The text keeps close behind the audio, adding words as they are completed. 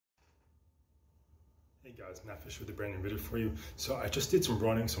Hey guys, Matt Fisher with a brand new video for you. So I just did some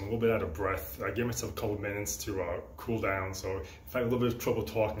running, so I'm a little bit out of breath. I gave myself a couple of minutes to cool down. So if I have a little bit of trouble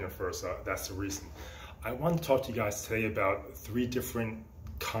talking at first, that's the reason. I want to talk to you guys today about 3 different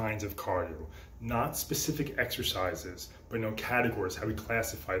kinds of cardio. Not specific exercises, but categories, how we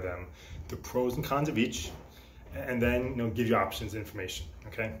classify them, the pros and cons of each, and then give you options and information,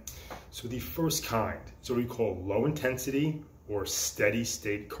 okay? So the first kind is what we call low intensity or steady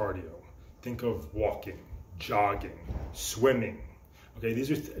state cardio. Think of walking, jogging, swimming. Okay,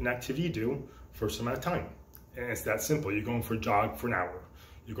 these are an activity you do for some amount of time. And it's that simple. You're going for a jog for an hour.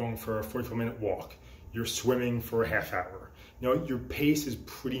 You're going for a 45-minute walk. You're swimming for a half hour. Your pace is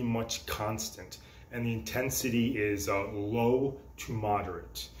pretty much constant and the intensity is low to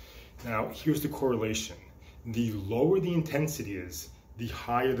moderate. Now, here's the correlation. The lower the intensity is, the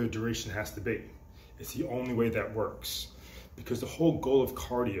higher the duration has to be. It's the only way that works. Because the whole goal of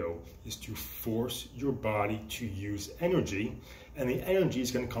cardio is to force your body to use energy, and the energy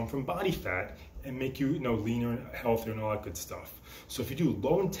is going to come from body fat and make you, leaner and healthier and all that good stuff. So if you do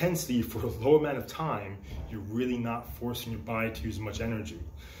low intensity for a low amount of time, you're really not forcing your body to use much energy.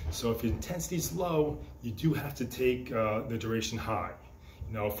 So if your intensity is low, you do have to take the duration high.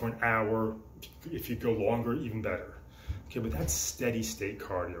 For an hour, if you go longer, even better. Okay, but that's steady state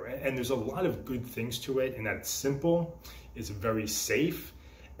cardio. And there's a lot of good things to it, and that it's simple, it's very safe,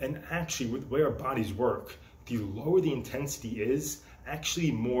 and actually with the way our bodies work, the lower the intensity is,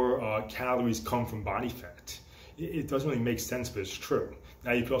 actually more calories come from body fat. It doesn't really make sense, but it's true.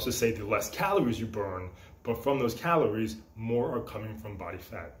 Now you could also say the less calories you burn, but from those calories, more are coming from body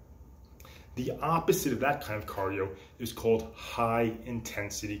fat. The opposite of that kind of cardio is called high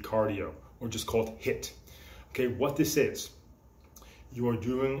intensity cardio, or just called HIIT. Okay, what this is, you are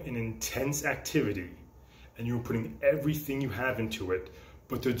doing an intense activity and you're putting everything you have into it,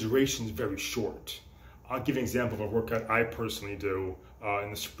 but the duration is very short. I'll give you an example of a workout I personally do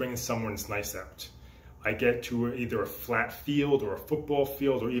in the spring and summer when it's nice out. I get to either a flat field or a football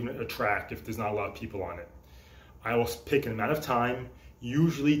field or even a track if there's not a lot of people on it. I will pick an amount of time,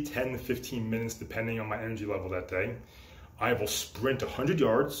 usually 10 to 15 minutes depending on my energy level that day. I will sprint 100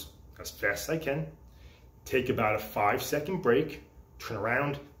 yards as fast as I can, take about a 5-second break, turn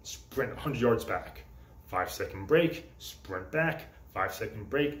around, sprint 100 yards back. 5-second break, sprint back, 5-second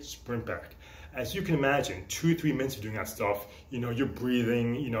break, sprint back. As you can imagine, 2-3 minutes of doing that stuff, you're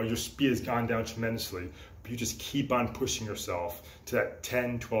breathing, your speed has gone down tremendously, but you just keep on pushing yourself to that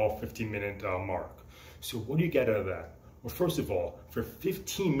 10, 12, 15-minute mark. So what do you get out of that? Well, first of all, for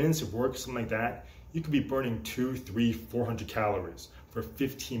 15 minutes of work, something like that, you could be burning 200, 300, 400 calories for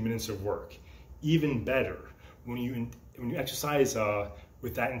 15 minutes of work. Even better, when you exercise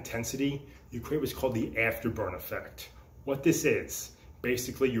with that intensity, you create what's called the afterburn effect. What this is,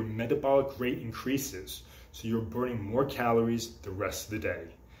 basically your metabolic rate increases, so you're burning more calories the rest of the day.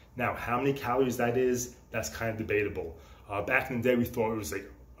 Now, how many calories that is, that's kind of debatable. Back in the day, we thought it was like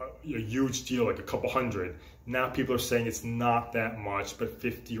a huge deal, like a couple hundred. Now people are saying it's not that much, but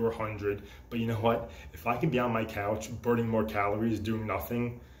 50 or 100. But you know what? If I can be on my couch burning more calories, doing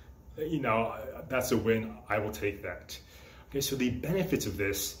nothing, that's a win. I will take that. Okay, so the benefits of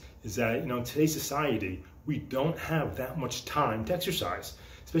this is that, in today's society, we don't have that much time to exercise,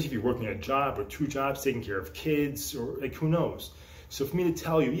 especially if you're working a job or 2 jobs, taking care of kids, or who knows. So for me to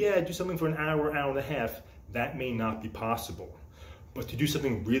tell you, yeah, do something for an hour, hour and a half, that may not be possible. But to do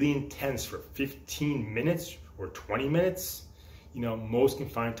something really intense for 15 minutes or 20 minutes, most can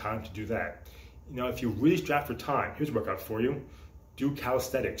find time to do that. If you're really strapped for time, here's a workout for you. Do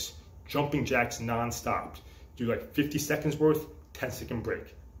calisthenics, jumping jacks non-stop. Do like 50 seconds worth, 10-second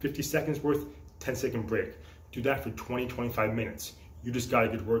break. 50 seconds worth, 10-second break. Do that for 20, 25 minutes. You just got a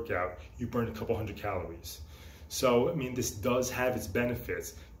good workout. You burned a couple hundred calories. So, this does have its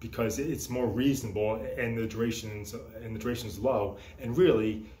benefits because it's more reasonable and the duration is low. And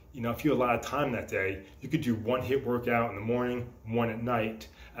really, if you have a lot of time that day, you could do 1 HIIT workout in the morning, 1 at night,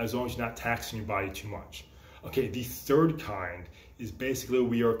 as long as you're not taxing your body too much. Okay, the third kind is basically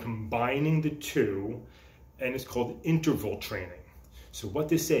we are combining the two, and it's called interval training. So what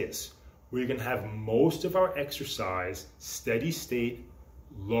this is, we're gonna have most of our exercise steady state,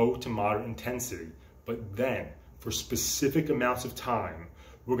 low to moderate intensity, but then for specific amounts of time,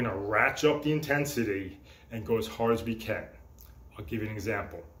 we're gonna ratchet up the intensity and go as hard as we can. I'll give you an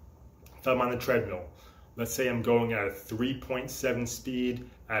example. If I'm on the treadmill, let's say I'm going at a 3.7 speed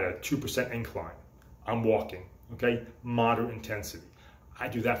at a 2% incline. I'm walking, okay? Moderate intensity. I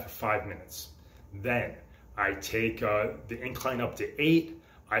do that for 5 minutes. Then I take the incline up to 8,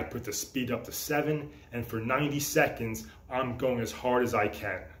 I put the speed up to 7, and for 90 seconds, I'm going as hard as I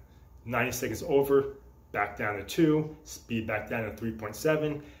can. 90 seconds over, back down to 2, speed back down to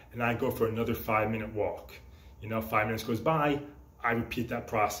 3.7, and I go for another 5-minute walk. 5 minutes goes by, I repeat that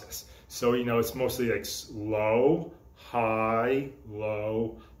process. So, it's mostly like low, high,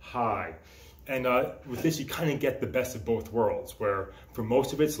 low, high. And with this, you kind of get the best of both worlds, where for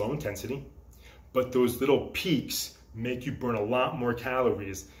most of it's low intensity, but those little peaks make you burn a lot more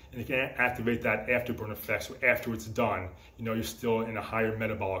calories, and it can activate that afterburn effect. So after it's done, you're still in a higher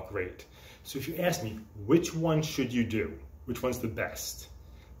metabolic rate. So if you ask me, which one should you do? Which one's the best?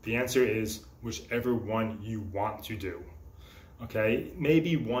 The answer is whichever one you want to do. Okay,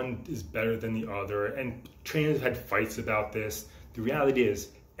 maybe one is better than the other, and trainers have had fights about this. The reality is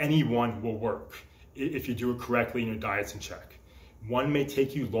any one will work if you do it correctly and your diet's in check. One may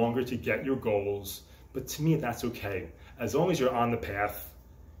take you longer to get your goals, but to me that's okay. As long as you're on the path,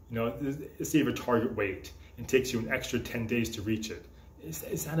 say you have a target weight and it takes you an extra 10 days to reach it.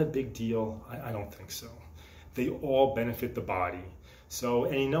 Is that a big deal? I don't think so. They all benefit the body. So,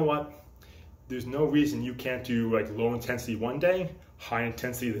 and you know what? There's no reason you can't do like low intensity one day, high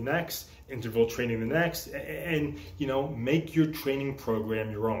intensity the next, interval training the next, and make your training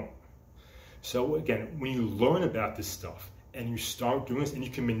program your own. So again, when you learn about this stuff and you start doing this and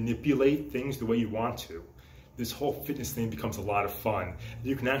you can manipulate things the way you want to, this whole fitness thing becomes a lot of fun.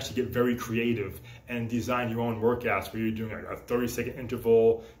 You can actually get very creative and design your own workouts where you're doing a 30-second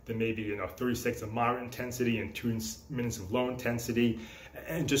interval, then maybe 30 seconds of moderate intensity and 2 minutes of low intensity,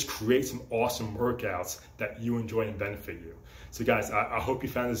 and just create some awesome workouts that you enjoy and benefit you. So guys, I hope you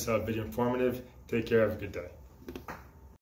found this video informative. Take care, have a good day.